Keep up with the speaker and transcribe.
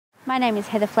My name is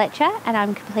Heather Fletcher and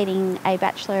I'm completing a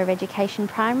Bachelor of Education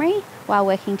Primary while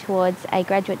working towards a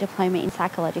graduate diploma in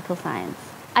psychological science.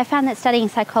 I found that studying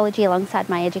psychology alongside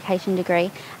my education degree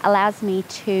allows me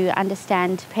to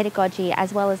understand pedagogy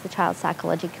as well as the child's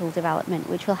psychological development,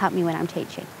 which will help me when I'm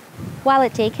teaching. While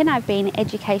at Deakin, I've been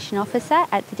Education Officer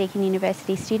at the Deakin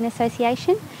University Student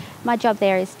Association. My job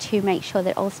there is to make sure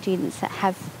that all students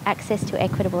have access to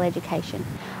equitable education.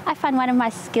 I find one of my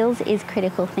skills is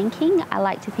critical thinking. I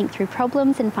like to think through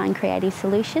problems and find creative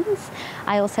solutions.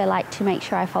 I also like to make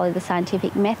sure I follow the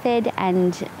scientific method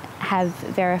and have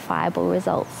verifiable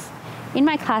results. In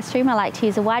my classroom, I like to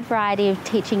use a wide variety of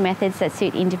teaching methods that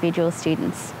suit individual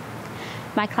students.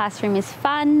 My classroom is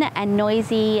fun and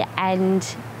noisy and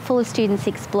full of students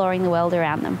exploring the world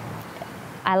around them.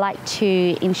 I like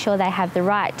to ensure they have the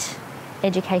right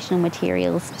educational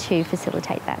materials to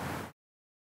facilitate that.